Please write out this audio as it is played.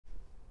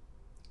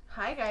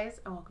Hi guys,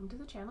 and welcome to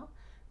the channel.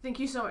 Thank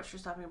you so much for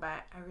stopping by.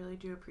 I really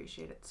do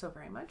appreciate it so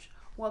very much.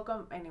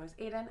 Welcome, my name is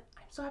Aiden.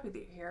 I'm so happy that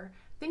you're here.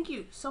 Thank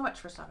you so much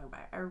for stopping by.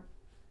 I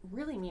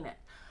really mean it.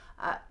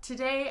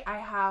 Today I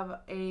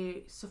have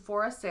a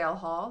Sephora sale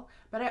haul,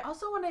 but I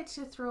also wanted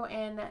to throw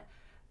in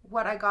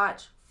what I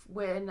got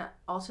when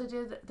Ulta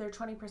did their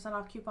 20%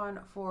 off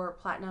coupon for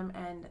Platinum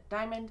and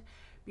Diamond,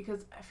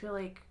 because I feel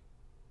like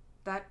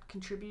that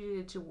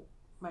contributed to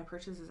my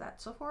purchases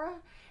at Sephora,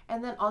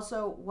 and then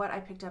also what I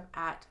picked up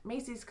at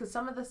Macy's, because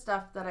some of the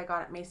stuff that I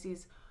got at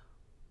Macy's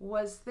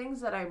was things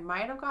that I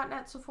might have gotten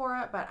at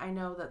Sephora, but I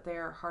know that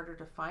they're harder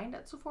to find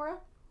at Sephora.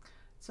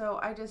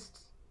 So I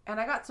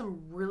got some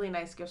really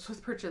nice gifts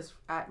with purchase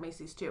at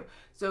Macy's too.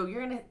 So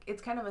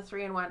it's kind of a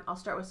 3-in-1. I'll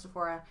start with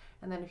Sephora,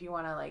 and then if you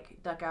want to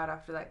like duck out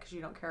after that because you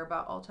don't care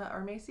about Ulta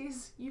or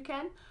Macy's, you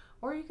can.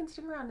 Or you can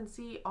stick around and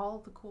see all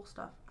the cool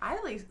stuff. I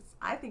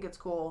think it's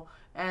cool,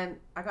 and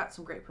I got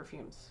some great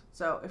perfumes.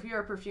 So if you're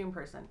a perfume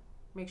person,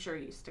 make sure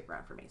you stick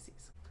around for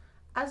Macy's.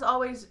 As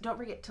always, don't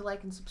forget to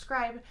like and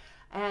subscribe,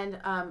 and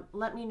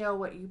let me know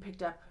what you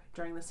picked up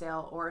during the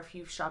sale, or if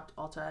you've shopped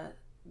Ulta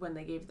when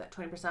they gave that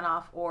 20%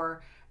 off,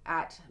 or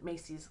at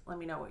Macy's. Let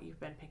me know what you've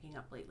been picking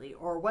up lately,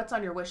 or what's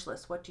on your wish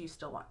list. What do you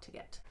still want to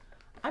get?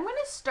 I'm going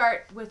to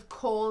start with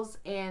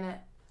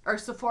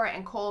Sephora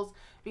and Kohl's,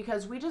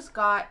 because we just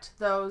got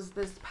those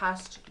this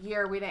past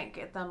year. We didn't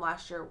get them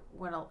last year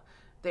when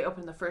they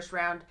opened the first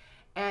round,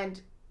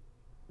 and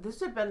this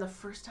had been the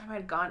first time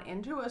I'd gone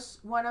into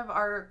one of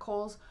our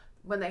Kohl's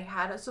when they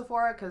had a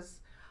Sephora, because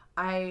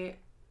they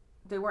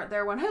weren't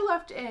there when I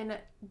left in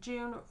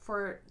June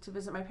to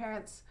visit my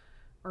parents,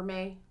 or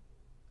May,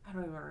 I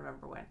don't even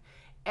remember when.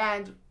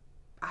 And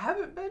I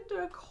haven't been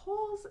to a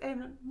Kohl's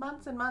in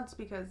months and months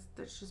because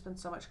there's just been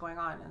so much going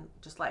on in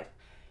just life.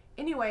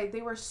 Anyway,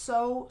 they were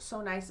so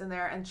nice in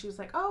there, and she was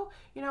like, oh,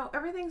 you know,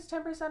 everything's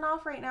 10%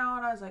 off right now.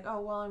 And I was like,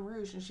 oh, well, I'm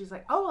Rouge. And she's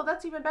like, oh, well,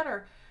 that's even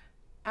better.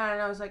 And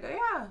I was like, oh,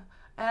 yeah.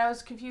 And I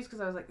was confused because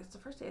I was like, it's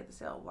the first day of the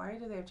sale. Why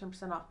do they have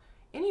 10% off?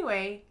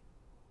 Anyway,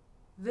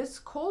 this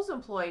Kohl's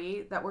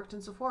employee that worked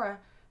in Sephora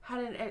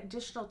had an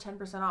additional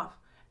 10% off.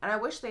 And I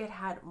wish they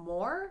had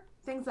more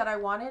things that I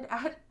wanted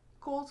at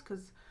Kohl's,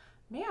 because,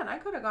 man, I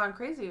could have gone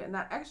crazy. And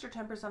that extra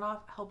 10%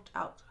 off helped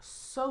out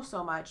so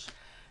much,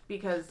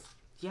 because,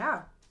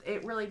 yeah,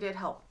 it really did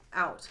help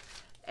out.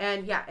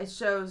 And yeah, it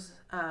shows,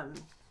 I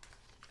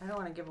don't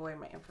want to give away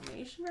my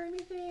information or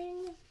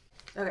anything.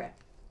 Okay.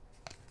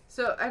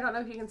 So I don't know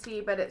if you can see,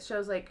 but it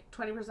shows like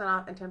 20%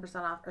 off and 10%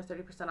 off, or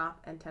 30% off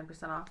and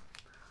 10% off.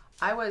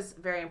 I was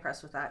very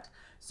impressed with that.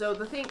 So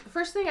the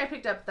first thing I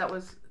picked up that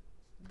was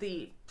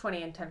the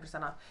 20 and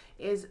 10% off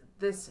is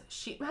this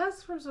sheet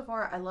mask from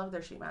Sephora. I love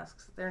their sheet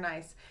masks. They're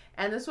nice.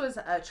 And this was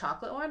a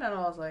chocolate one, and I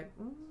was like,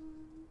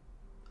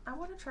 I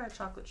want to try a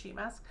chocolate sheet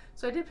mask.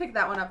 So I did pick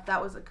that one up.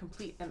 That was a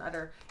complete and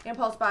utter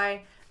impulse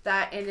buy.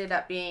 That ended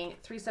up being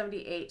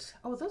 $3.78.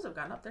 Oh, those have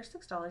gone up. They're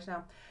 $6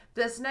 now.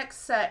 This next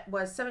set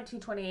was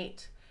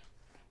 $17.28,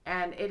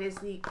 and it is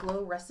the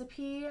Glow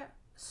Recipe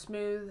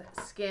Smooth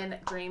Skin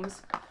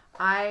Dreams.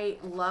 I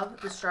love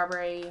the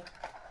strawberry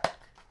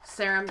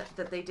serum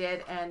that they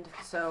did, and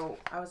so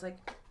I was like,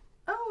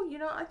 oh, you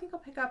know, I think I'll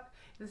pick up.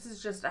 This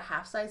is just a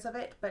half size of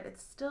it, but it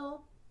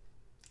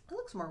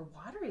looks more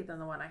watery than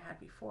the one I had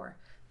before.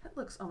 That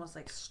looks almost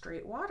like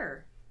straight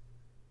water.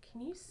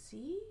 Can you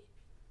see?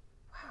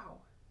 Wow.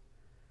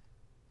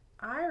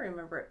 I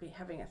remember it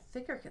having a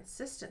thicker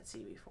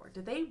consistency before.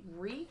 Did they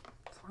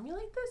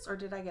reformulate this, or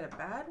did I get a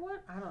bad one?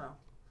 I don't know.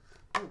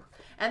 Ooh.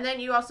 And then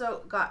you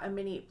also got a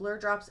mini blur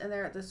drops in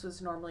there. This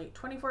was normally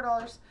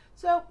 $24.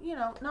 So, you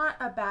know, not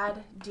a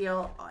bad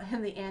deal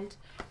in the end.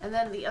 And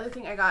then the other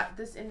thing I got,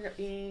 this ended up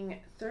being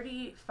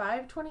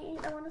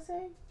 $35.28, I want to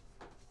say.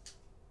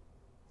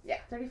 Yeah,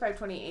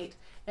 $35.28,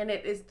 and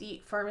it is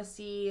the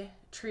Farmacy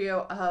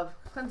trio of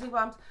cleansing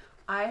balms.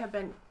 I have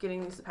been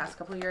getting these the past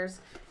couple of years,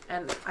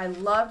 and I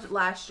loved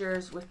last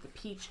year's with the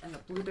peach and the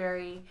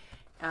blueberry,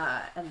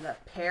 and the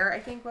pear,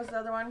 I think, was the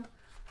other one.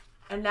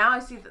 And now I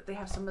see that they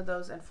have some of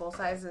those in full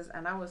sizes,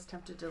 and I was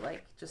tempted to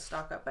like just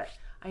stock up, but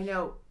I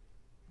know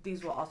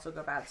these will also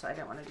go bad, so I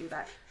didn't want to do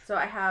that. So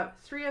I have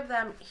 3 of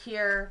them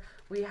here.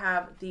 We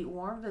have the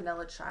warm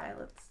vanilla chai.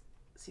 Let's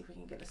see if we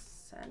can get a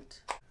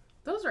scent.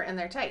 Those are in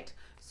there tight.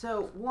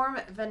 So warm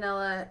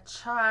vanilla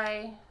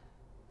chai.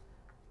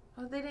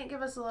 Oh, they didn't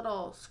give us a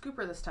little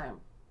scooper this time.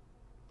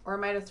 Or I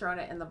might have thrown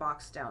it in the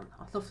box down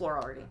on the floor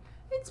already.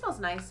 It smells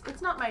nice.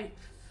 It's not my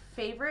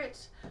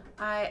favorite.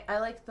 I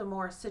like the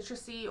more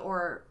citrusy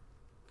or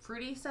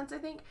fruity scents, I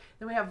think.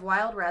 Then we have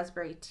wild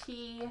raspberry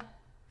tea.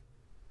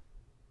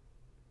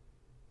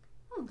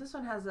 This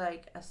one has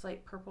like a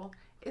slight purple.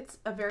 It's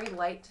a very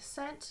light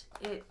scent.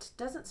 It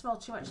doesn't smell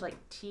too much like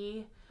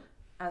tea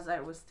as I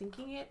was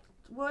thinking it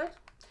would.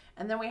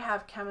 And then we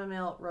have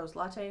chamomile rose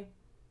latte.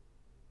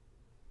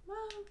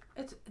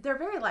 Well, they're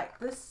very light.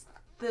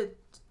 The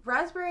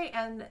raspberry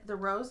and the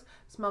rose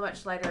smell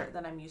much lighter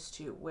than I'm used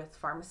to with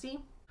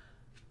Farmacy.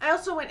 I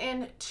also went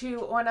into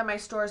one of my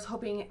stores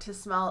hoping to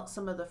smell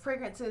some of the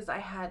fragrances. I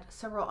had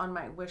several on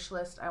my wish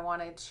list. I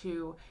wanted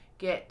to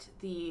get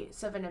the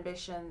Seven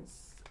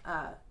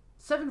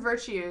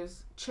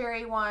Virtues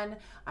cherry one.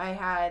 I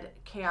had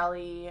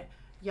Kayali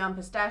Yum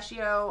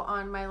Pistachio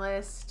on my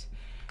list.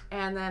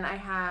 And then I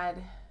had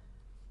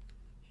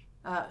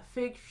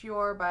Fig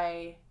Figure,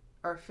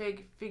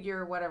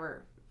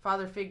 whatever,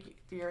 Father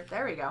Figure,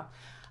 there we go,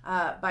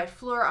 by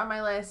Fleur on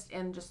my list,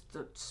 and just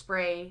the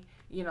spray,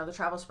 you know, the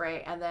travel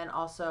spray, and then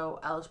also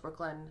Alice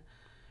Brooklyn.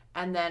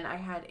 And then I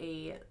had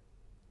a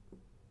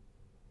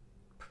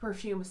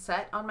perfume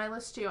set on my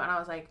list too, and I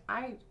was like,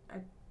 I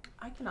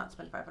cannot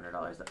spend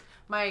 $500.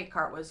 My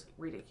cart was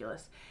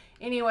ridiculous.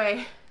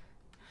 Anyway,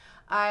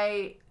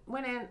 I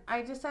went in,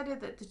 I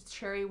decided that the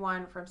cherry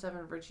one from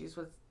Seven Virtues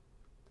was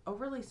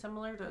overly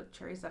similar to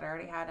cherries that I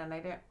already had, and I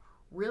didn't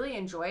really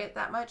enjoy it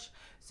that much,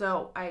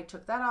 so I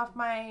took that out of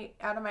my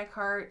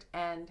cart,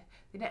 and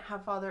they didn't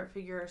have Father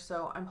Figure,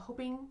 so I'm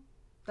hoping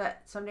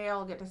that someday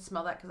I'll get to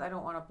smell that, because I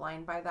don't want to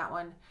blind buy that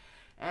one.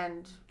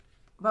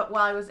 But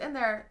while I was in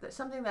there,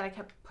 something that I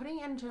kept putting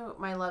into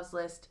my loves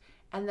list,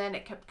 and then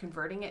it kept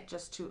converting it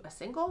just to a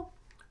single,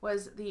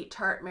 was the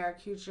Tarte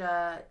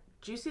Maracuja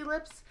Juicy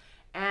Lips.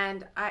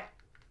 And I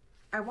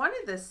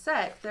wanted this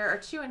set. There are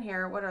two in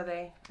here. What are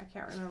they? I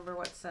can't remember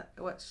what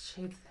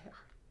shades they are,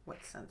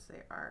 what scents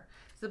they are.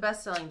 It's the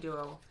best-selling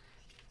duo.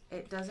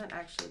 It doesn't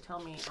actually tell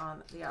me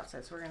on the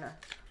outside, so we're gonna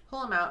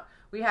pull them out.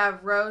 We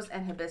have Rose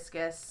and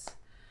Hibiscus,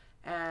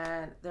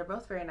 and they're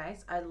both very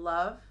nice. I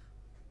love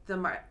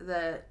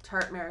the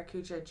Tarte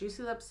Maracuja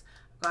Juicy Lips.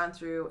 I've gone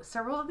through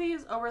several of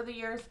these over the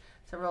years,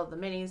 several of the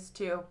minis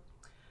too.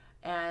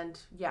 And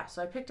yeah,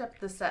 so I picked up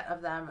the set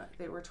of them.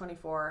 They were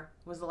 $24. It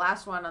was the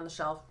last one on the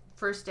shelf,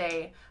 first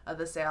day of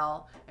the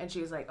sale. And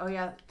she was like, oh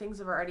yeah, things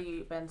have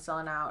already been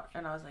selling out.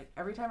 And I was like,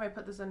 every time I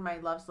put this in my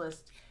loves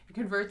list, it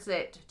converts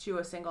it to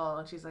a single.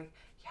 And she's like,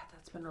 yeah,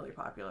 that's been really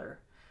popular.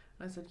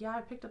 And I said, yeah,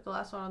 I picked up the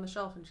last one on the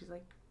shelf. And she's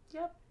like,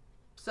 yep.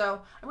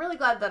 So I'm really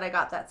glad that I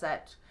got that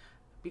set,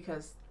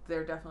 because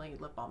they're definitely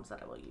lip balms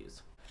that I will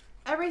use.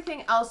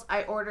 Everything else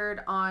I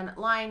ordered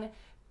online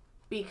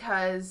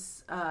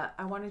because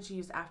I wanted to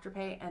use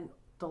Afterpay, and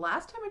the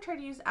last time I tried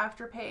to use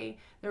Afterpay,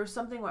 there was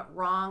something went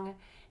wrong,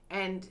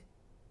 and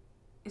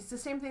it's the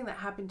same thing that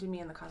happened to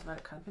me in the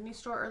cosmetic company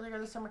store earlier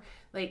this summer.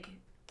 Like,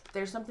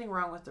 there's something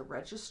wrong with the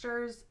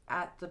registers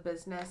at the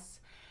business,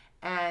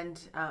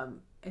 and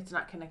it's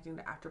not connecting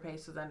to Afterpay,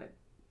 so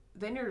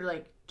then you're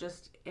like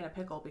just in a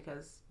pickle,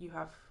 because you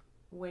have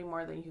way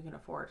more than you can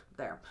afford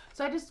there.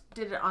 So I just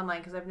did it online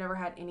because I've never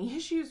had any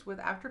issues with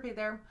Afterpay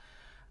there.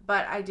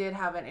 But I did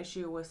have an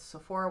issue with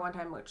Sephora one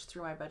time, which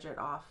threw my budget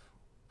off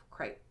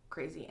quite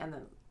crazy. And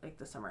then like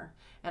the summer,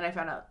 and I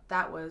found out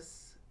that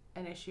was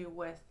an issue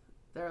with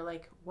their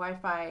like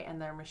Wi-Fi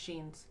and their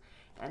machines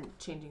and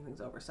changing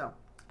things over. So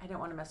I didn't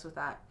want to mess with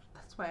that.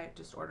 That's why I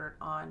just ordered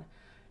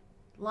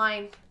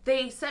online.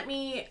 They sent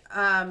me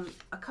a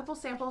couple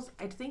samples.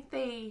 I think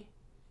they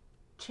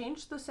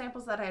changed the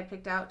samples that I had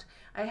picked out.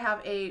 I have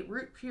a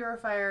Root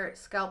Purifier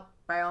Scalp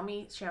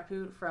Balmy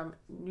shampoo from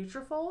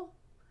Nutrafol.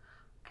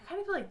 I kind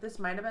of feel like this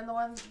might have been the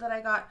one that I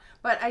got,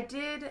 but I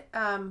did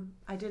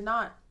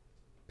not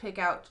pick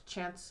out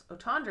Chance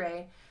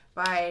Otendre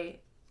by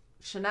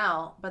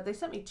Chanel, but they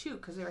sent me two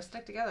because they were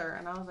stuck together,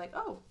 and I was like,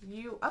 oh,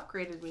 you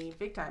upgraded me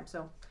big time.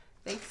 So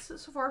thanks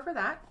Sephora for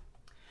that.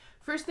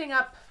 First thing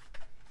up,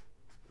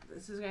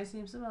 this is going to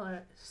seem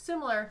similar.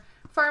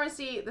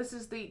 Farmacy. This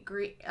is the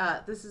green.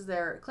 This is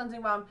their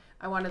cleansing balm.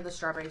 I wanted the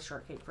strawberry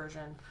shortcake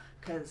version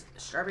because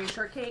strawberry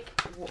shortcake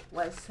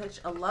was such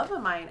a love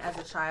of mine as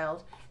a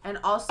child, and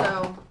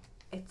also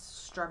it's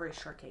strawberry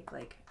shortcake.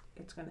 Like,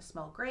 it's going to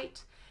smell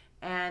great,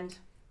 and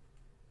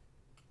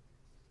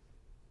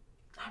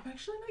I'm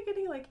actually not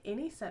getting like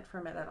any scent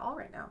from it at all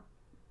right now.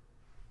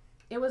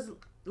 It was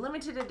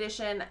limited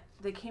edition.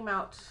 They came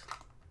out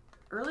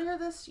earlier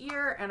this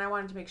year, and I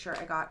wanted to make sure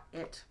I got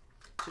it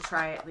to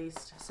try at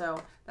least.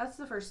 So that's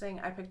the first thing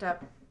I picked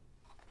up.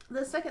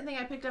 The second thing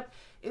I picked up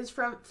is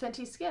from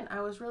Fenty Skin.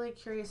 I was really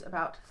curious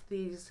about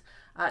these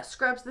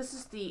scrubs. This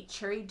is the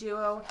Cherry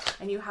Duo,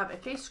 and you have a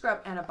face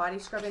scrub and a body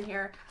scrub in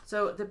here.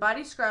 So the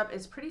body scrub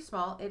is pretty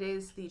small. It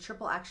is the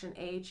Triple Action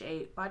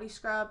AHA body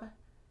scrub.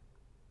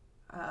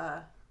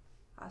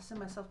 I'll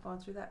send myself going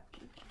through that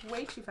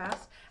way too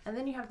fast. And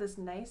then you have this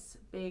nice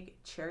big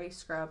cherry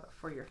scrub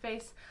for your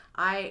face.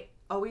 I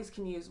always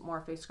can use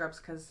more face scrubs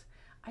because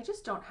I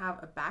just don't have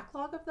a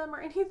backlog of them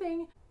or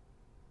anything.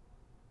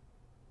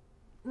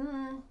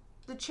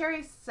 The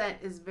cherry scent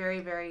is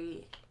very,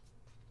 very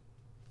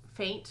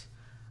faint.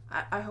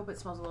 I hope it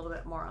smells a little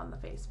bit more on the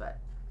face, but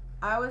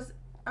I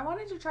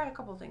wanted to try a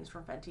couple things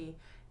from Fenty,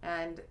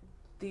 and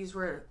these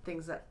were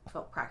things that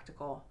felt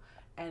practical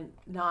and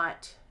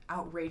not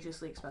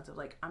outrageously expensive.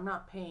 Like, I'm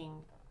not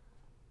paying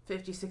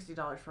 $50,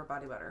 $60 for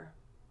body butter,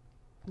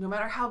 no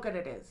matter how good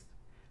it is.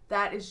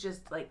 That is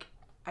just like,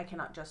 I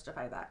cannot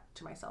justify that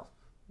to myself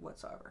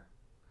whatsoever,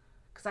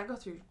 because I go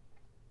through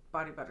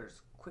body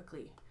butters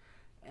quickly,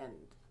 and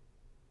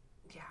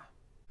yeah.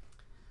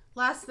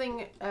 Last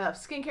thing,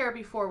 skincare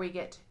before we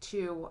get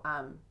to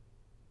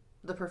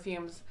the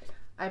perfumes.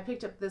 I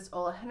picked up this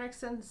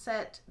OLEHENRIKSEN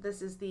set.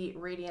 This is the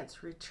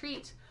Radiance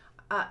Retreat.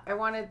 I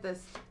wanted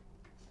this,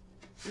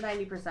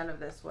 90% of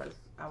this was,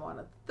 I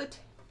wanted the,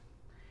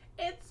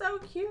 it's so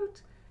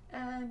cute.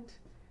 And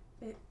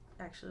it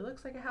actually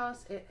looks like a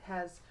house. It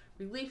has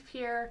relief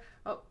here.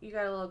 Oh, you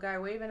got a little guy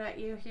waving at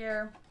you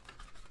here.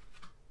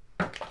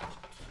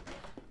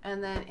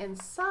 And then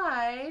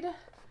inside,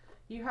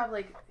 you have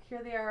like,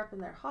 here they are up in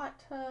their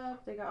hot tub.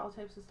 They got all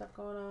types of stuff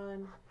going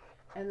on.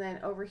 And then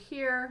over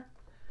here,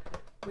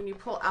 when you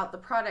pull out the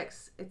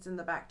products, it's in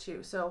the back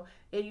too. So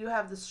you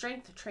have the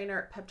Strength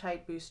Trainer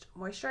Peptide Boost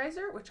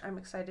Moisturizer, which I'm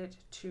excited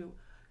to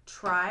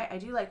try. I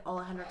do like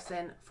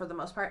OLEHENRIKSEN for the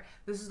most part.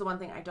 This is the one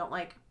thing I don't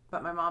like,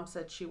 but my mom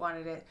said she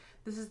wanted it.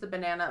 This is the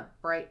Banana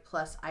Bright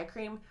Plus Eye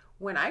Cream.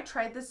 When I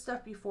tried this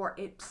stuff before,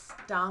 it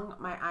stung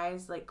my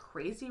eyes like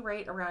crazy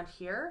right around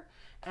here.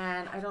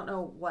 And I don't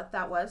know what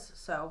that was,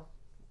 so.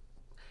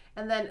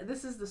 And then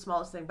this is the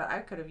smallest thing, but I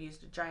could have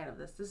used a giant of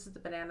this. This is the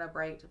Banana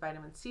Bright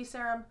Vitamin C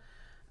Serum.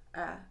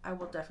 I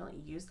will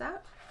definitely use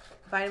that.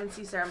 Vitamin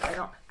C serum, I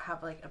don't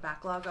have like a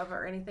backlog of it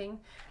or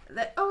anything.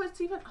 That, oh, it's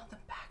even on the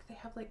back. They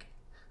have like,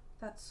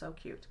 that's so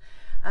cute.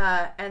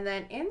 And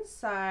then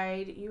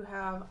inside you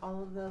have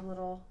all of the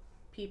little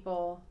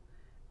people,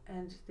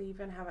 and they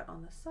even have it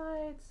on the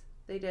sides.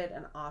 They did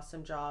an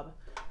awesome job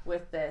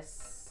with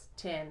this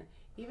tin.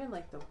 Even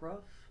like the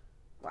roof.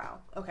 Wow.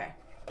 Okay.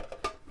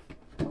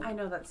 I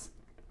know that's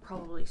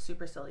probably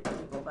super silly to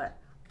people, but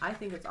I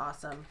think it's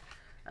awesome.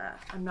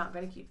 I'm not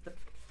going to keep the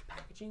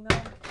packaging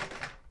though.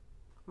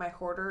 My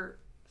hoarder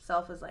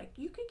self is like,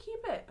 you can keep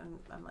it. And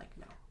I'm like,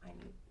 no, I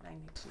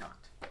need to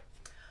not.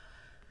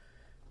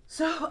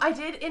 So I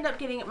did end up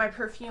getting my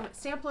perfume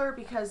sampler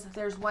because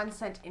there's one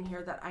scent in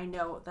here that I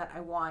know that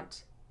I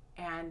want,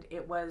 and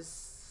it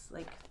was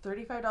like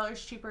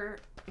 $35 cheaper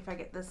if I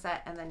get this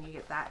set, and then you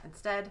get that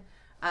instead.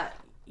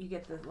 You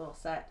get the little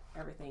set,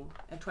 everything,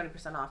 and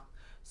 20% off.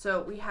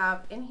 So we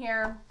have in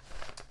here,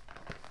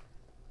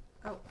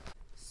 oh,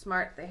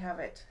 smart, they have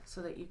it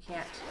so that you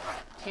can't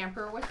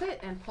tamper with it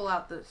and pull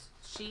out the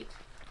sheet,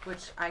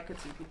 which I could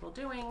see people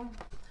doing.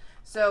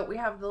 So we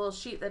have the little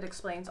sheet that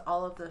explains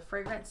all of the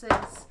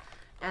fragrances,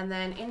 and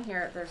then in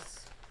here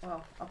there's,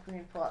 well, I'll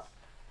pull up.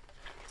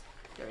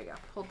 There we go,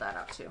 pulled that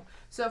out too.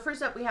 So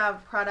first up we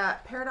have Prada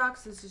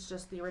Paradox. This is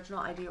just the original.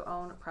 I do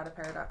own Prada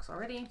Paradox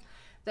already.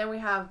 Then we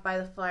have By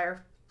the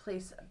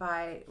Fireplace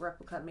by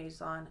Replica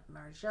Maison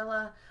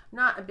Margiela.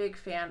 Not a big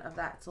fan of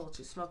that, it's a little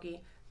too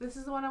smoky. This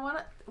is the one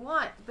I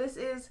want. This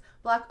is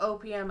Black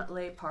Opium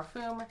Le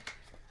Parfum.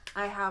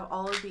 I have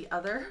all of the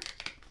other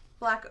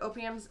Black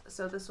Opiums,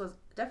 so this was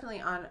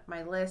definitely on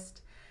my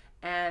list.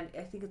 And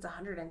I think it's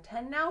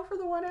 110 now for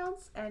the 1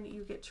 ounce, and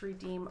you get to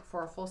redeem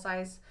for a full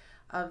size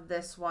of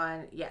this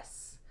one.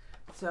 Yes,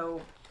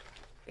 so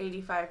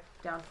 85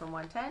 down from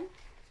 110.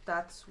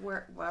 That's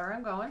where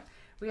I'm going.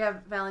 We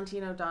have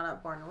Valentino Donna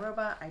Born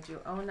Roma. I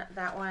do own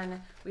that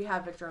one. We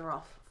have Viktor and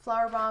Rolf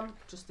Flower Bomb,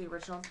 just the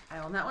original. I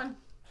own that one.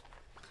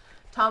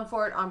 Tom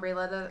Ford Ombre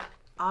Leather.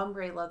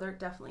 Ombre Leather,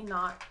 definitely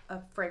not a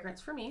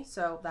fragrance for me,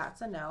 so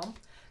that's a no.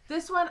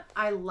 This one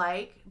I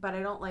like, but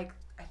I don't like,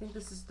 I think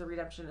this is the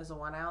Redemption is a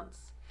 1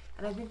 ounce.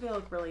 And I think they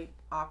look really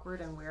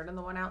awkward and weird in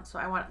the 1 ounce, so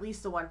I want at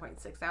least the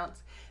 1.6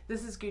 ounce.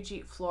 This is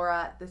Gucci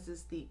Flora. This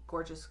is the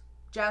Gorgeous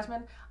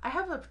Jasmine. I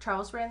have a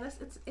travel spray in this.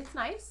 It's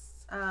nice.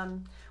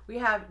 We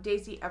have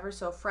Daisy Ever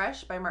So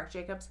Fresh by Marc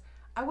Jacobs.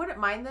 I wouldn't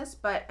mind this,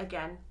 but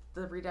again,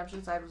 the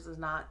Redemption size was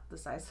not the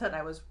size that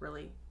I was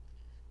really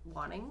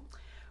wanting.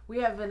 We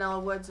have Vanilla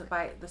Woods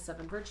by The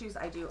Seven Virtues.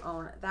 I do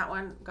own that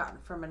one, gotten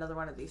from another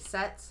one of these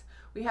sets.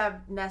 We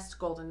have Nest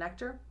Golden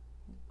Nectar.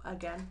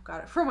 Again,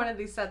 got it from one of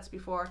these sets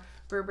before.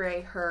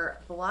 Burberry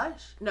Her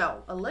Blush.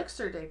 No,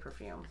 Elixir Day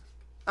Perfume.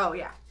 Oh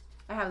yeah,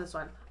 I have this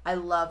one. I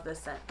love this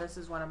scent. This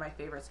is one of my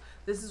favorites.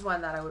 This is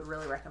one that I would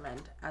really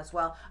recommend as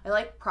well. I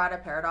like Prada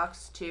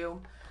Paradox too.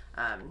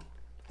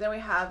 Then we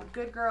have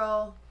Good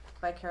Girl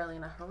by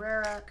Carolina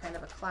Herrera, kind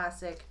of a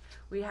classic.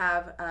 We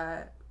have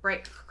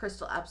Bright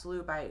Crystal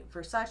Absolute by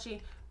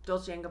Versace,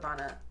 Dolce &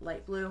 Gabbana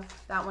Light Blue.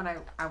 That one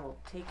I will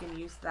take and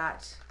use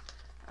that.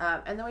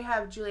 And then we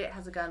have Juliet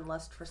Has a Gun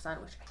Lust for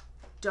Sun, which I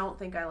don't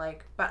think I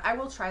like, but I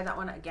will try that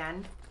one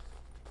again.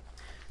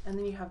 And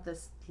then you have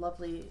this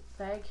lovely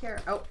bag here.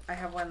 Oh, I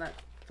have one that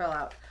fell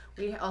out.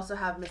 We also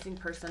have Missing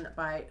Person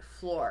by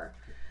Floor.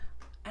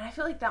 And I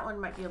feel like that one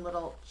might be a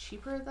little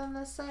cheaper than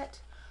this set.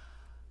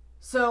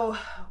 So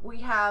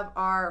we have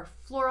our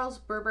florals,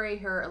 Burberry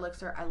Her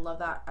Elixir. I love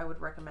that. I would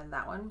recommend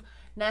that one.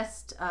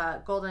 Nest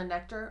Golden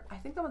Nectar. I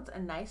think that one's a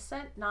nice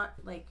scent, not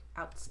like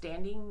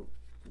outstanding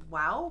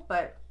wow,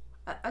 but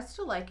I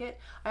still like it.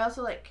 I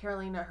also like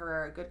Carolina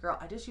Herrera Good Girl.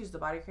 I just used the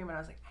body cream and I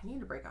was like, I need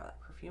to break out that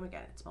perfume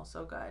again. It smells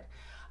so good.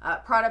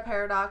 Prada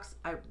Paradox.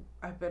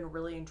 I've been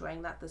really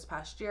enjoying that this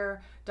past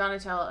year.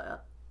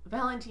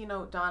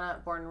 Valentino Donna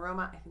Born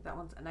Roma. I think that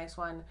one's a nice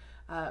one.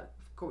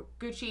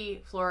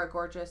 Gucci Flora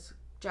Gorgeous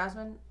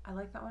Jasmine. I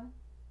like that one.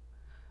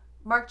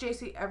 Marc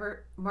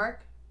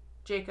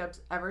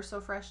Jacob's Ever So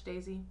Fresh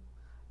Daisy.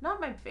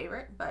 Not my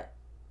favorite, but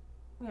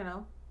you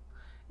know,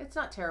 it's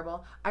not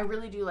terrible. I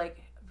really do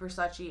like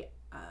Versace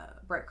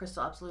Bright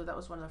Crystal Absolute. That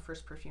was one of the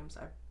first perfumes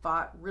I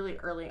bought really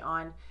early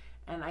on,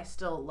 and I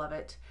still love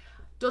it.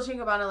 Dolce &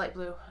 Gabbana Light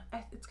Blue.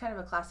 It's kind of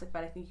a classic,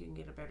 but I think you can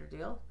get a better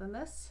deal than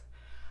this.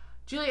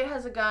 Juliet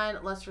Has a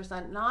Gun, Lust for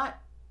Sun.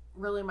 Not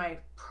really my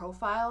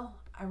profile.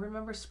 I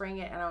remember spraying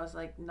it and I was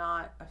like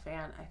not a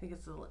fan. I think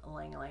it's a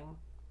Lang Lang.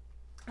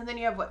 And then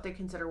you have what they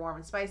consider warm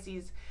and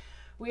spices.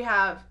 We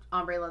have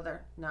Ombre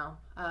Leather. No.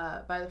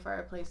 By the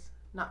Fireplace.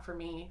 Not for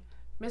me.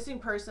 Missing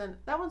Person.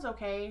 That one's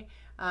okay.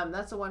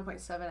 That's a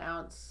 1.7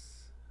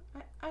 ounce.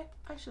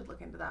 I should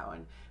look into that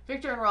one.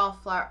 Viktor and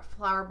Rolf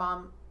Flower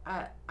Bomb.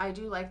 I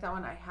do like that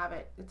one. I have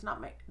it. It's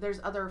not my... There's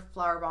other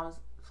Flower Bombs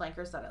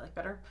flankers that I like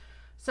better.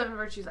 Seven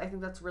Virtues. I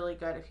think that's really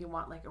good if you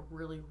want like a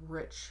really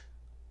rich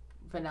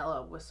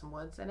vanilla with some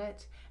woods in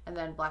it. And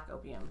then Black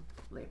Opium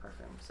Lait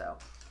Perfume. So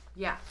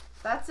yeah,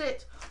 that's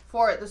it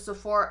for the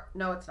Sephora.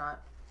 No, it's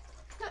not.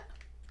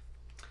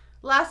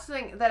 Last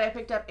thing that I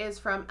picked up is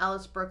from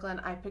Ellis Brooklyn.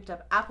 I picked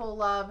up Apple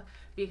Love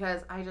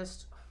because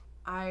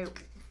I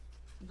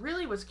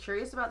really was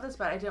curious about this,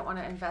 but I didn't want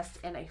to invest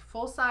in a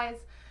full size.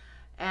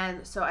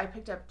 And so I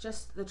picked up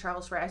just the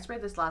travel spray. I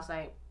sprayed this last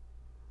night.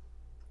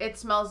 It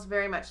smells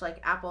very much like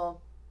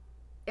apple.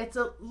 It's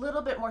a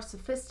little bit more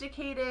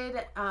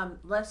sophisticated,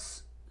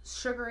 less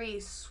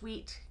sugary,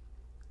 sweet,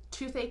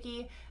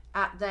 toothache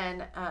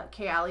than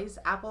Kayali's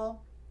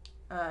apple,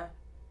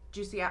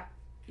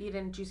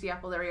 Eden Juicy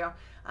Apple. There we go.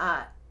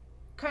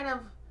 Kind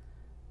of,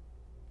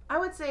 I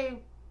would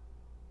say,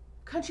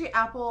 country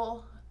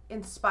apple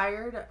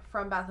inspired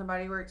from Bath and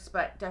Body Works,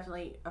 but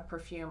definitely a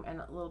perfume and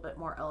a little bit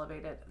more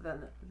elevated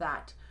than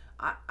that.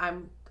 I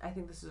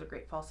think this is a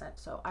great fall scent,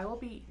 so I will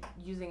be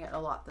using it a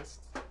lot this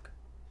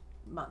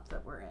month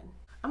that we're in.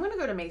 I'm going to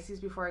go to Macy's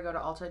before I go to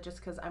Ulta just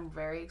because I'm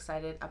very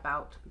excited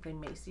about the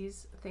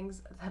Macy's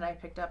things that I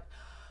picked up.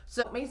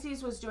 So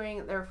Macy's was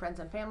doing their friends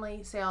and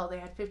family sale. They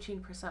had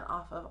 15%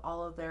 off of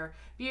all of their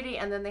beauty,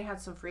 and then they had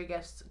some free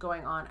gifts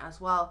going on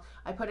as well.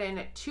 I put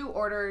in 2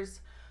 orders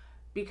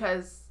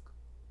because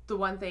the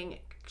one thing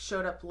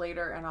showed up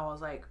later and I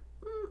was like,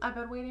 I've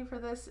been waiting for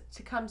this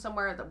to come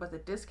somewhere with a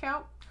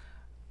discount.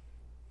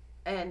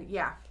 And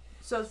yeah,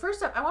 so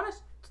first up,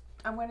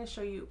 I'm going to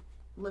show you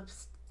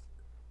lips,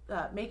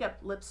 makeup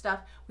lip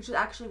stuff, which is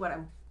actually what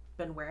I've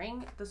been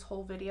wearing this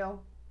whole video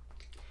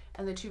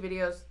and the 2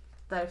 videos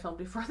that I filmed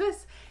before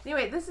this.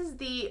 Anyway, this is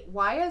the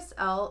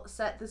YSL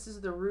set. This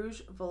is the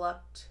Rouge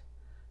Volupté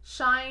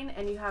Shine,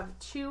 and you have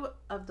 2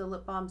 of the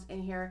lip balms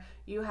in here.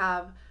 You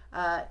have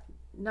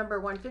number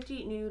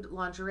 150 Nude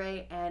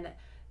Lingerie and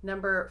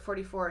number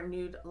 44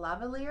 Nude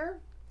Lavalier.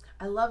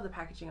 I love the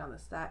packaging on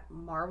this, that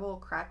marble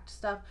cracked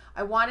stuff.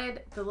 I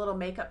wanted the little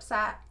makeup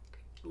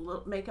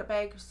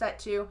bag set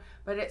too,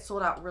 but it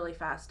sold out really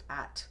fast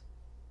at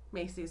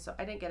Macy's, so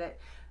I didn't get it.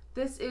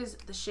 This is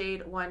the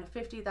shade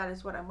 150. That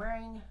is what I'm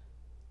wearing.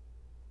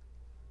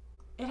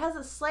 It has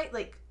a slight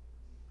like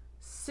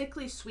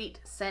sickly sweet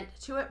scent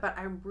to it, but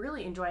I'm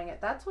really enjoying it.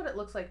 That's what it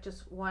looks like,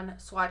 just one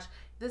swatch.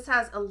 This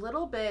has a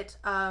little bit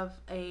of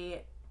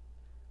a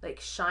like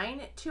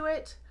shine to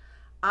it.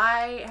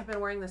 I have been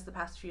wearing this the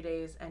past few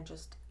days and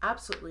just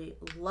absolutely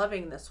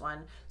loving this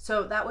one.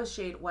 So that was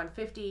shade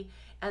 150,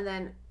 and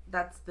then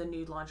that's the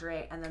Nude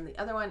Lingerie, and then the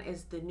other one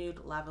is the Nude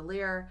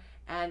Lavalier,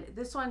 and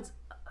this one's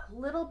a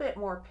little bit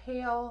more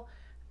pale,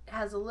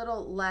 has a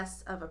little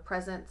less of a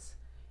presence.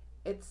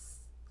 It's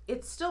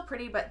still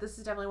pretty, but this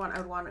is definitely one I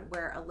would want to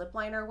wear a lip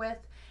liner with,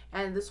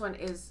 and this one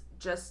is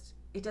just,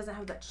 it doesn't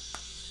have that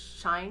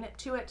shine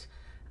to it,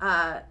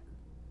 the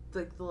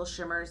little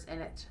shimmers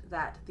in it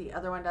that the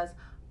other one does.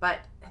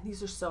 But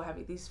these are so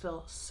heavy. These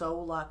feel so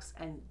luxe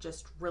and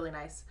just really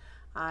nice.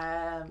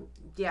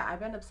 Yeah, I've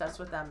been obsessed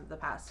with them the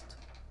past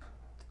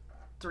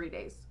 3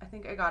 days. I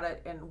think I got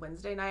it in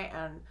Wednesday night,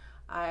 and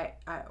I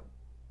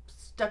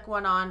stuck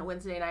one on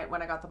Wednesday night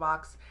when I got the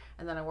box,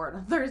 and then I wore it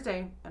on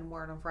Thursday and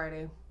wore it on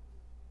Friday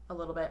a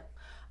little bit.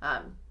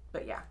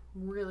 But yeah,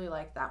 really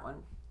like that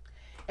one.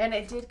 And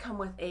it did come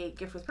with a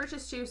gift with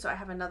purchase too, so I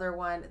have another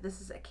one.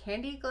 This is a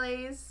Candy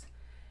Glaze,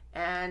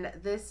 and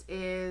this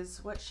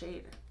is, what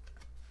shade?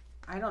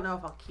 I don't know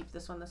if I'll keep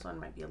this one. This one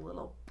might be a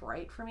little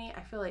bright for me.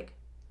 I feel like,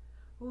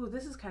 ooh,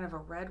 this is kind of a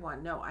red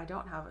one. No, I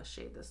don't have a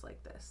shade this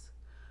like this.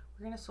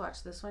 We're going to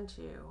swatch this one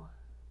too.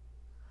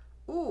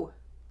 Ooh,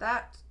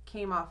 that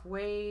came off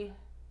way...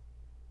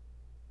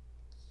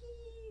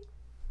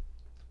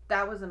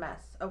 That was a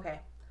mess.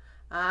 Okay.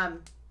 Not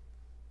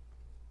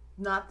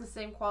the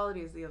same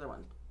quality as the other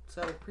one.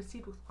 So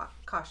proceed with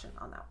caution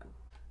on that one.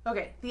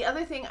 Okay, the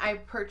other thing I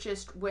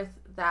purchased with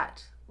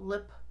that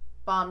lip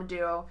balm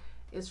duo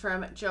is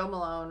from Jo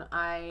Malone.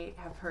 I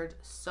have heard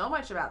so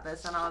much about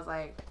this, and I was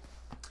like,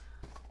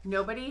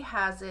 nobody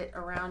has it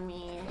around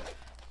me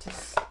to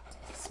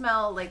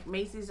smell. Like,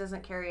 Macy's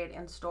doesn't carry it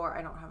in store.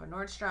 I don't have a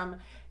Nordstrom.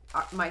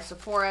 My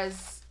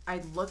Sephora's,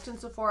 I looked in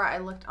Sephora, I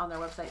looked on their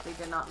website, they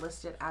did not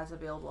list it as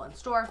available in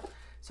store.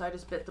 So I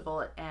just bit the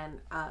bullet and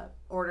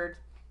ordered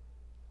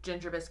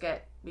Ginger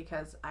Biscuit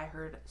because I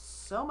heard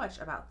so much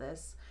about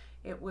this.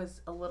 It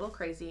was a little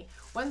crazy.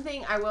 One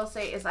thing I will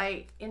say is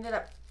I ended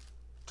up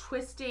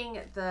twisting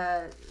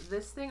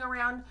this thing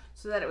around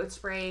so that it would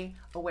spray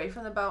away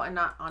from the bow and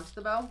not onto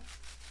the bow,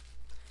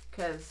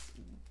 because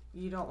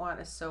you don't want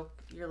to soak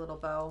your little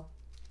bow.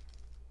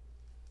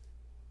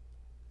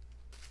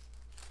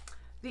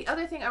 The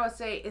other thing I would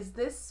say is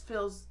this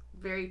feels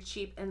very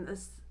cheap, and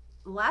this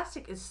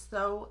elastic is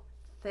so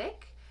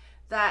thick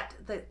that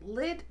the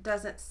lid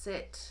doesn't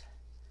sit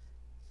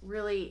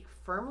really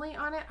firmly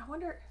on it. I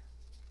wonder,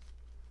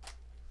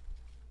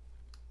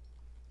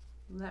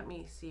 let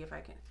me see if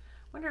I can,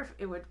 wonder if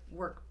it would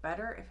work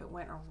better if it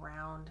went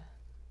around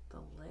the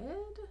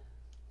lid.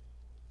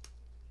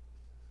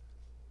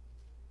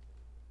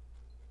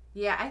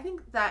 Yeah, I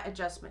think that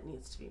adjustment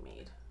needs to be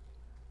made.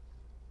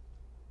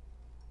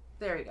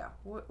 There we go.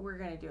 We're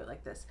going to do it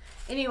like this.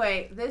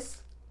 Anyway,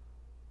 this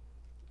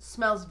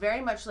smells very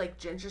much like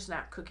ginger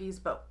snap cookies,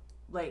 but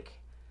like,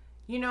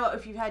 you know,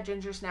 if you've had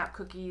ginger snap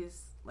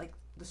cookies, like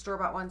the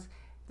store-bought ones,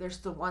 there's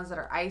the ones that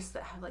are iced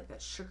that have like that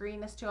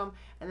sugariness to them,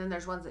 and then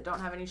there's ones that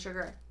don't have any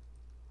sugar.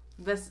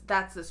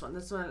 That's this one.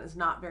 This one is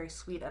not very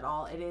sweet at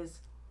all. It is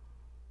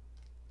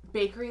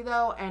bakery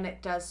though, and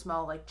it does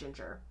smell like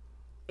ginger.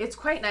 It's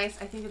quite nice.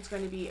 I think it's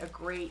going to be a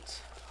great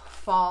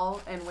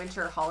fall and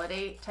winter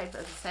holiday type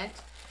of scent.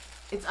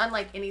 It's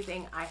unlike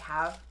anything I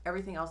have.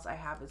 Everything else I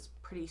have is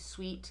pretty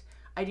sweet.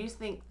 I do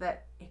think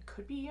that it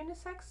could be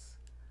unisex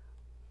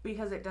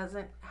because it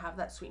doesn't have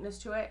that sweetness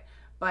to it,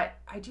 but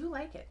I do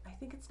like it. I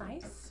think it's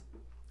nice.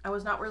 I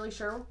was not really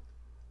sure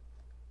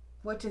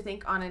what to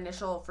think on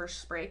initial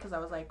first spray because I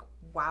was like,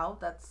 wow,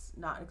 that's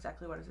not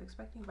exactly what I was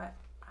expecting, but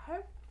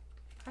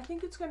I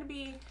think it's going to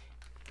be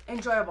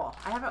enjoyable.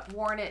 I haven't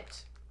worn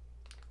it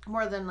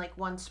more than like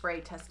one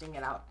spray testing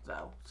it out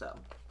though, so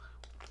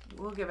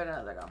we'll give it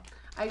another go.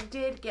 I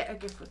did get a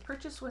gift with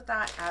purchase with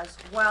that as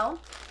well.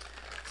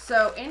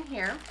 So in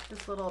here,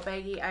 this little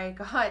baggie, I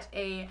got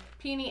a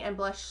Peony and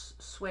Blush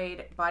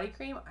Suede body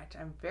cream, which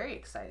I'm very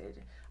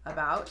excited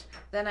about.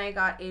 Then I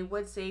got a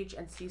Wood Sage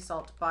and Sea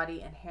Salt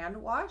body and hand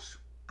wash.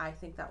 I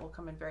think that will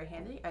come in very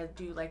handy. I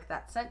do like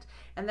that scent.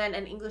 And then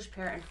an English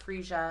Pear and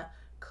Freesia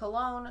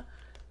cologne.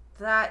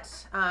 That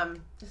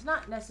is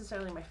not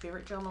necessarily my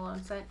favorite Jo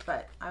Malone scent,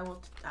 but I will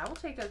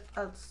take a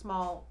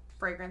small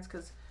fragrance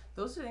because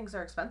those things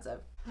are expensive.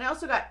 And I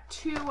also got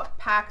 2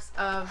 packs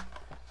of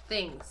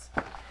things,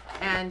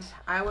 and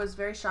I was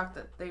very shocked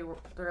that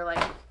they're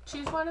like,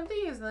 choose one of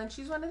these and then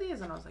choose one of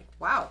these, and I was like,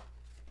 wow.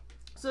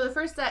 So the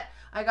first set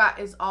I got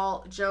is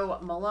all Jo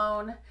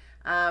Malone,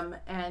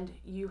 and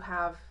you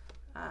have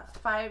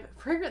 5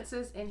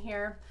 fragrances in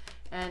here,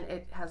 and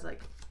it has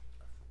like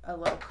a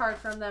little card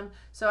from them.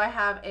 So I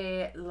have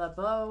a Le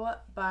Beau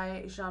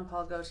by Jean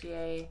Paul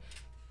Gaultier,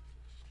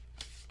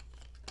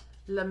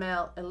 La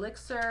Mel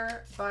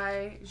Elixir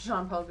by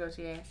Jean Paul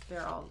Gaultier.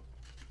 They're all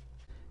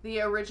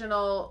the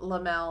original La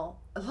Mel.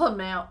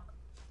 Why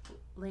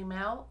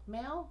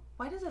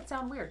does that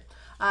sound weird?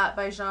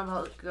 By Jean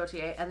Paul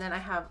Gaultier. And then I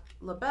have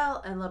La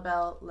Belle and La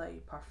Belle Le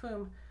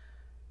Parfum.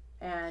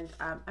 And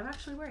I'm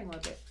actually wearing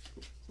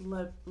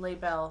La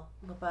Belle.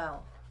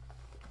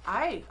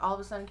 I all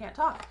of a sudden can't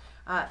talk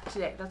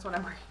today. That's what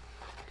I'm wearing.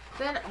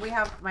 Then we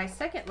have my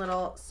second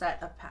little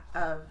set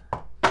of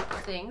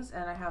things,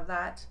 and I have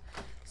that.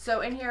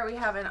 So in here we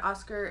have an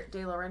Oscar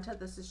de la Renta.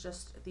 This is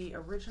just the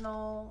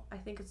original. I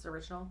think it's the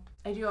original.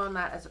 I do own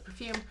that as a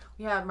perfume.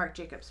 We have Marc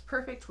Jacobs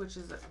Perfect, which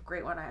is a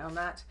great one. I own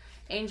that.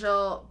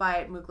 Angel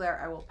by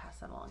Mugler. I will pass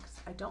that along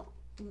because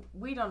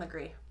we don't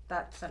agree.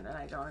 That scent and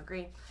I don't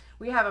agree.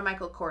 We have a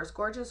Michael Kors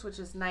Gorgeous, which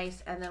is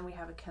nice. And then we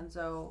have a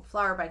Kenzo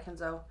Flower by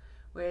Kenzo,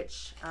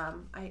 which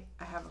I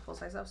have a full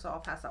size of, so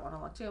I'll pass that one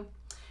along too.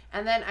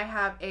 And then I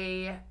have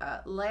a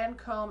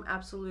Lancome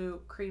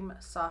Absolute Cream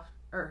Soft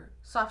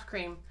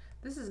Cream.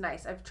 This is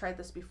nice. I've tried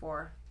this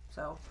before.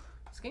 So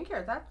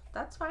skincare,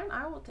 that's fine.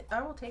 I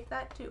will take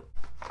that too.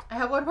 I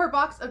have one more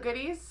box of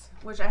goodies,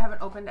 which I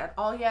haven't opened at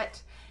all yet,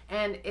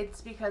 and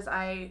it's because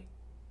I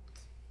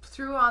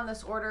threw on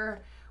this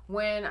order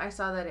when I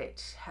saw that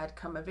it had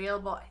come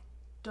available. I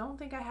don't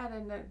think I had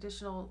an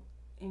additional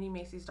any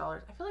Macy's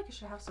dollars. I feel like I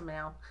should have some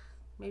now.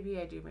 Maybe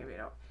I do, maybe I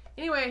don't.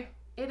 Anyway,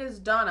 it is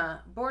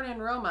Donna, Born in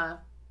Roma,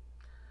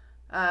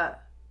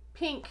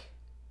 pink,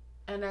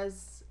 and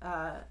as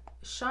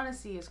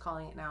Shaughnessy is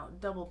calling it now,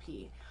 double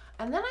P.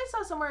 And then I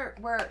saw somewhere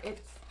where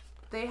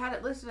they had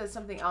it listed as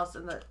something else,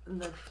 and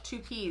the 2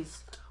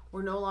 P's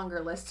were no longer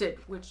listed,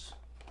 which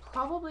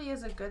probably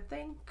is a good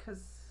thing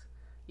because,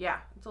 yeah,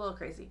 it's a little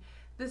crazy.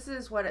 This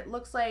is what it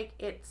looks like.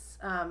 It's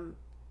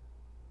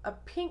a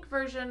pink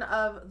version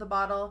of the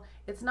bottle.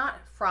 It's not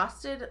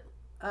frosted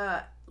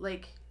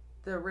like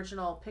the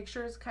original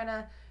pictures kind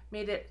of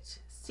made it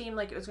seem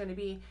like it was going to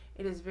be.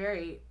 It is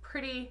very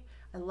pretty.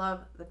 I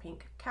love the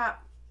pink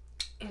cap.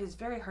 It is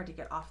very hard to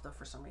get off though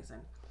for some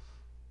reason.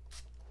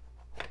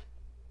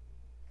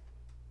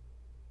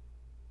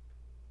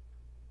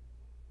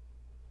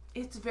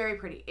 It's very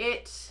pretty.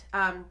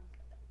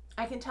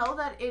 I can tell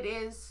that it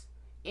is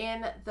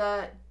in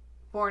the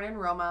Born in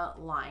Roma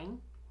line.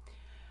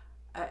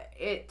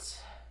 It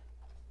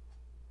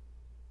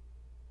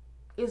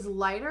is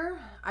lighter.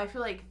 I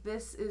feel like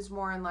this is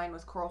more in line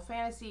with Coral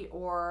Fantasy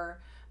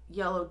or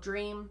Yellow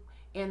Dream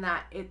in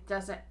that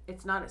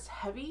it's not as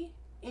heavy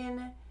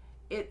in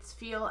its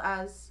feel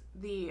as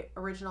the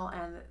original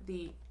and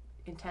the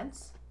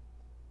Intense.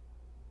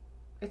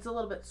 It's a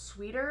little bit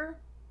sweeter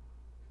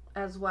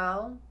as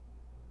well.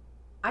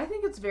 I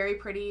think it's very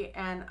pretty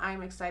and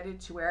I'm excited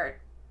to wear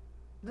it.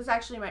 This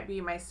actually might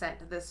be my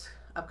scent this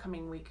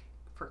upcoming week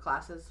for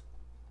classes.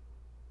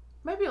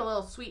 Might be a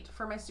little sweet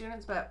for my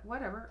students, but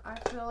whatever. I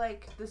feel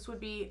like this would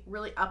be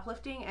really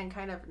uplifting and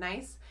kind of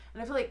nice.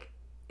 And I feel like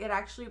it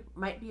actually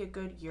might be a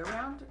good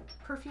year-round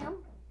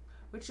perfume,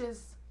 which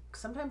is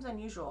sometimes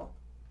unusual.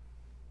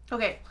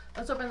 Okay,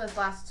 let's open this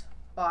last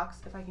box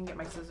if I can get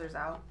my scissors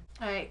out.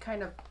 I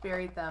kind of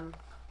buried them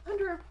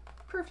under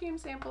perfume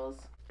samples.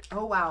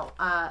 Oh wow.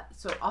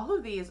 So all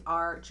of these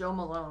are Jo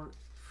Malone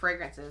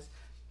fragrances.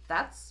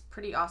 That's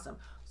pretty awesome.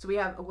 So we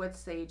have a wood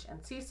sage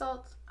and sea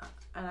salt,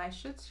 and I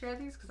should share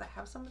these because I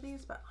have some of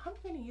these, but I'm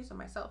going to use them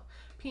myself.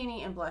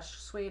 Peony and blush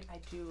suede. I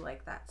do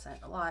like that scent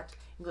a lot.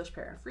 English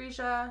pear and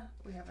freesia.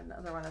 We have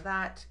another one of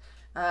that.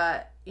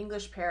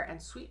 English pear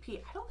and sweet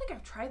pea. I don't think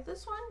I've tried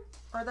this one,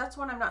 or that's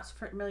one I'm not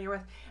familiar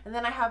with. And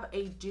then I have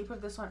a dupe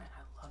of this one, and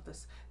I love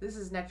this. This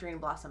is Nectarine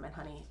Blossom and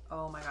Honey.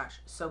 Oh my gosh,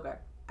 so good.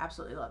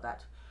 Absolutely love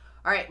that.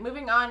 All right,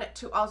 moving on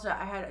to Ulta.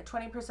 I had a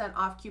 20%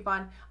 off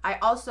coupon. I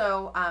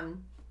also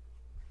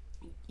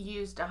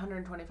used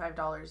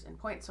 $125 in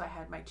points, so I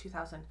had my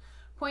 2,000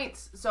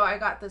 points. So I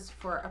got this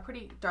for a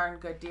pretty darn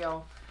good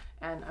deal,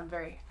 and I'm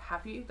very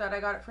happy that I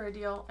got it for a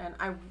deal. And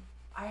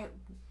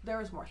there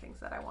was more things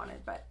that I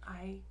wanted, but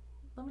I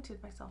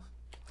limited myself.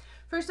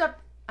 First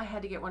up, I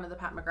had to get one of the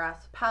Pat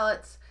McGrath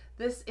palettes.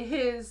 This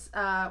is,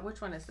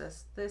 which one is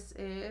this? This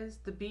is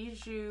the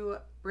Bijou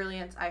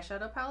Brilliance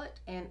eyeshadow palette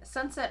and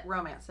Sunset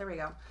Romance. There we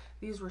go.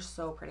 These were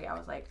so pretty. I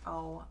was like,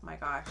 oh my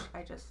gosh,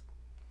 I just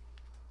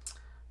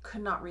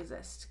could not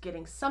resist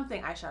getting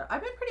something eyeshadow.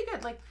 I've been pretty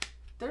good. Like,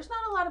 there's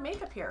not a lot of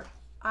makeup here.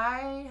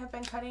 I have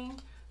been cutting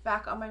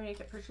back on my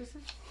makeup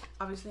purchases.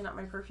 Obviously not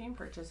my perfume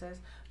purchases,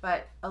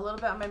 but a little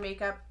bit on my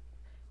makeup,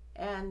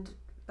 and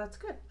that's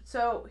good.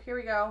 So here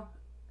we go.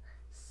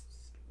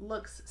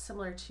 Looks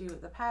similar to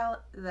the palette,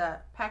 the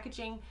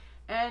packaging,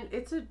 and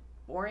it's a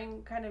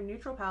boring kind of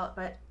neutral palette,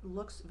 but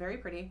looks very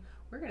pretty.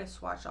 We're gonna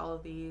swatch all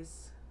of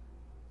these,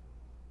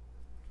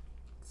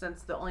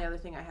 since the only other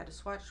thing I had to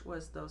swatch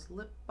was those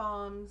lip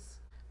balms.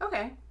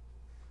 Okay,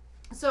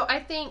 so I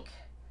think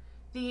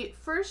the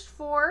first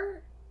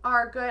four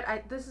are good.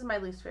 This is my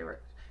least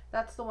favorite.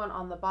 That's the one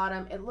on the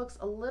bottom. It looks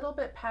a little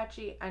bit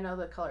patchy. I know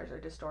the colors are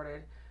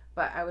distorted,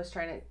 but I was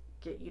trying to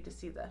get you to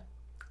see the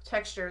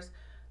textures.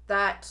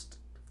 That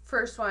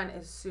first one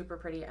is super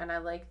pretty, and I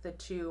like the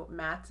two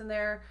mattes in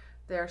there.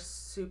 They're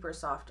super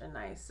soft and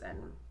nice,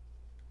 and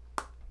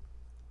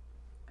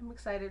I'm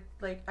excited.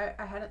 Like,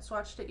 I hadn't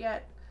swatched it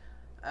yet.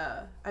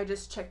 I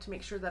just checked to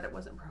make sure that it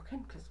wasn't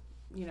broken, because,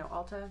 you know,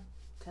 Ulta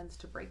tends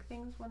to break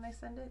things when they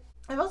send it.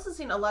 I've also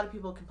seen a lot of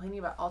people complaining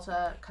about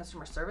Ulta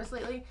customer service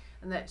lately,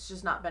 and that it's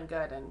just not been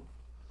good, and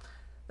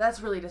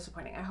that's really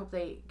disappointing. I hope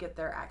they get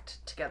their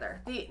act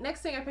together. The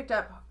next thing I picked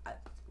up,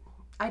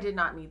 I did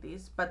not need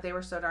these, but they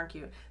were so darn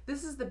cute.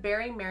 This is the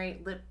Berry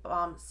Mary Lip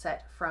Balm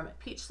set from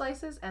Peach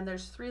Slices, and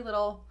there's 3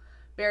 little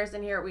bears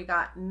in here. We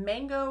got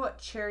mango,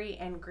 cherry,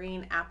 and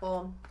green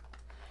apple.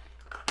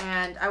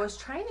 And I was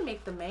trying to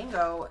make the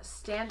mango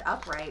stand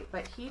upright,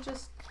 but he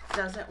just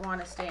doesn't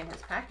want to stay in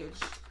his package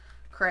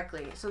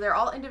correctly. So they're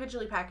all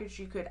individually packaged.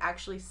 You could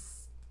actually,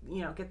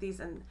 you know, get these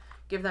and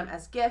give them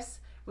as gifts.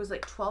 It was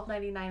like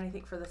 $12.99, I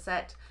think, for the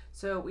set.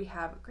 So we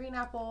have green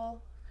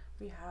apple,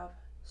 we have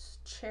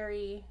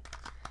cherry,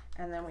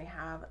 and then we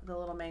have the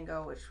little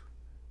mango, which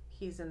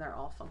he's in there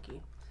all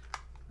funky.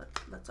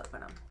 Let's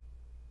open them.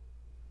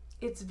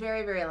 It's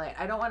very, very light.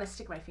 I don't want to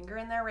stick my finger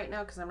in there right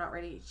now because I'm not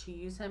ready to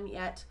use him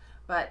yet,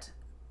 but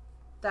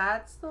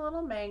that's the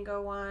little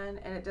mango one,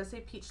 and it does say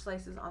Peach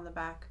Slices on the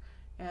back,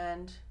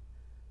 and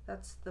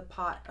that's the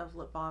pot of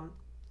lip balm.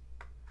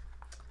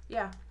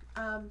 Yeah,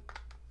 I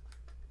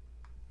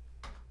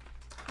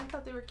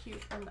thought they were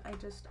cute, and I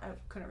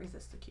couldn't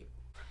resist the cute.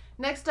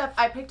 Next up,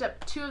 I picked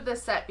up 2 of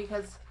this set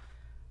because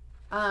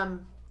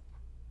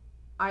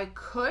I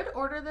could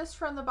order this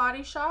from the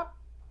Body Shop.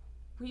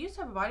 We used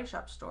to have a Body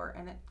Shop store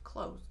and it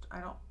closed.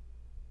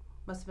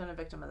 Must have been a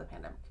victim of the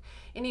pandemic.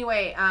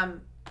 Anyway,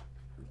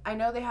 I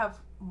know they have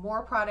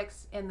more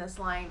products in this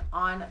line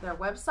on their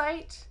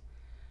website,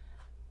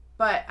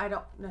 but I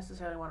don't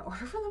necessarily want to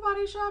order from the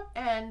Body Shop.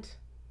 And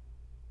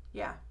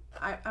yeah,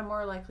 I'm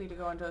more likely to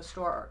go into a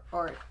store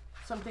or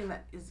something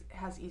that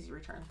has easy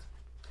returns.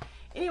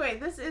 Anyway,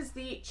 this is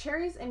the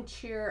Cherries and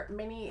Cheer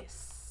mini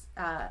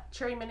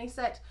cherry mini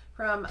set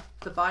from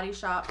the Body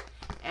Shop,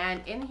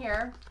 and in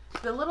here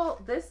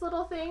this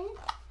little thing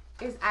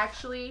is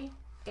actually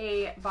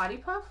a body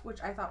puff,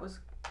 which I thought was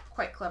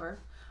quite clever.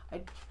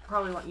 I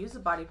probably won't use a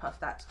body puff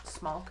that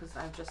small because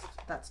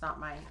that's not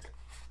my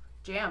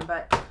jam,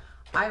 but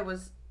I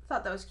thought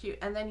thought that was cute.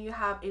 And then you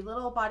have a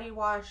little body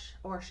wash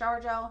or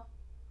shower gel.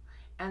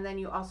 And then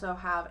you also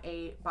have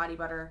a body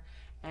butter.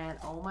 And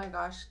oh my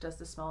gosh, does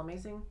this smell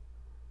amazing?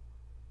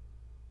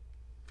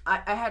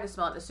 I had to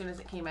smell it as soon as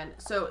it came in.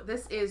 So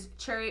this is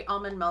cherry,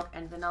 almond milk,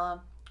 and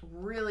vanilla.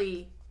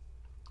 Really,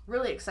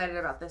 really excited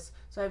about this.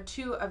 So I have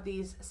 2 of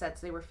these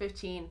sets. They were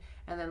 15,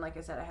 and then like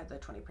I said, I had the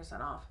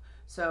 20% off.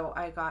 So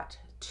I got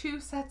 2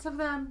 sets of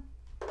them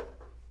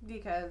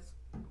because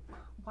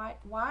why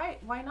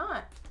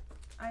not?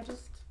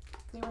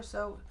 They were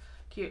so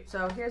cute.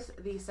 So here's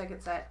the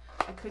second set.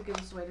 I could give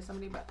this away to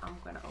somebody, but I'm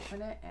going to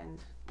open it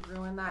and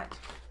ruin that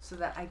so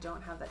that I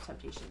don't have that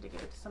temptation to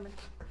give it to somebody.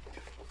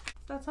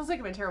 That sounds like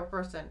I'm a terrible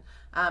person.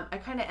 I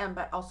kind of am,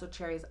 but also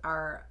cherries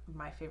are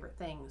my favorite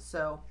thing.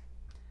 So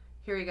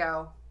here we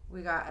go.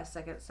 We got a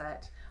second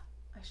set.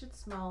 I should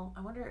smell.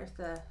 I wonder if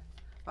the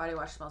body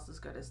wash smells as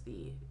good as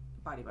the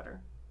body butter.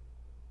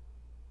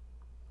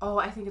 Oh,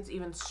 I think it's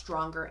even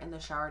stronger in the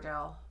shower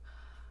gel.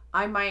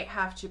 I might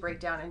have to break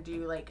down and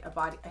do like a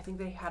body. I think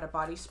they had a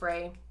body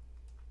spray.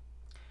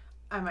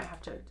 I might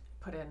have to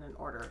put in an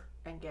order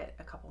and get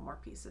a couple more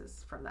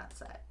pieces from that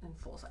set in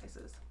full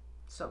sizes.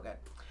 So good.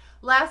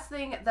 Last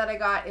thing that I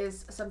got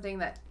is something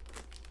that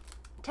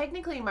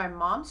technically my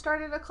mom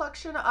started a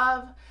collection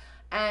of,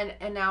 and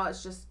now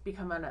it's just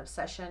become an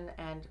obsession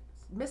and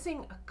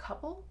missing a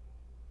couple,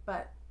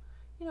 but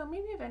you know,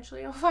 maybe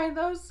eventually I'll find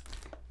those.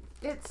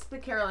 It's the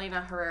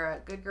Carolina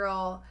Herrera Good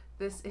Girl.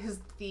 This is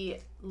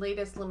the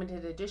latest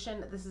limited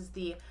edition. This is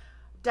the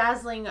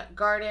Dazzling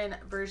Garden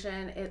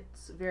version.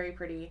 It's very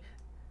pretty.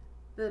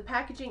 The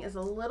packaging is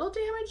a little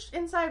damaged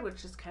inside,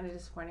 which is kind of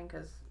disappointing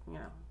because, you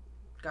know,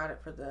 got it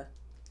for the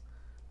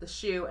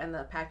shoe and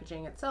the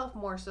packaging itself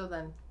more so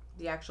than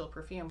the actual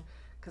perfume,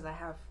 because I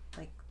have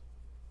like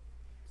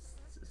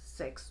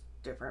 6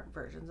 different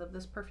versions of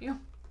this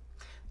perfume.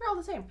 They're all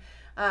the same,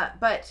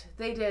 but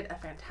they did a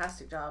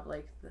fantastic job,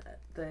 like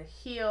the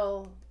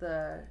heel,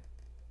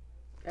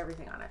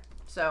 everything on it.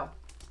 So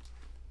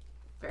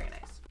very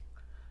nice.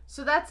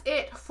 So that's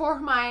it for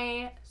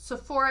my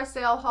Sephora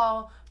sale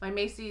haul, my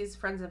Macy's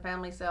Friends and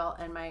Family sale,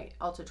 and my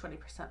Ulta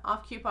 20%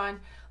 off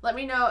coupon. Let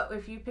me know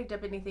if you picked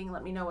up anything.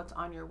 Let me know what's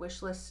on your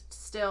wish list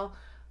still.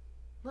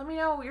 Let me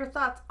know your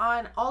thoughts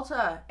on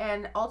Ulta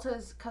and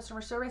Ulta's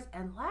customer service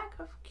and lack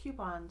of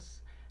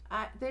coupons.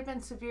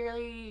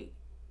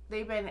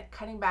 They've been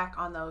cutting back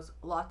on those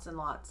lots and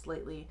lots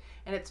lately,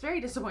 and it's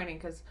very disappointing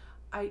because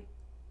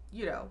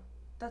you know,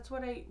 that's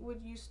what I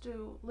would used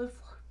to live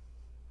for.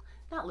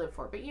 Not live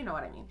for, but you know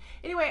what I mean.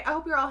 Anyway, I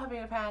hope you're all having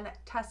a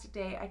fantastic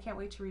day. I can't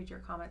wait to read your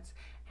comments,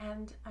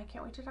 and I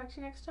can't wait to talk to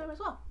you next time as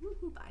well.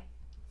 Bye.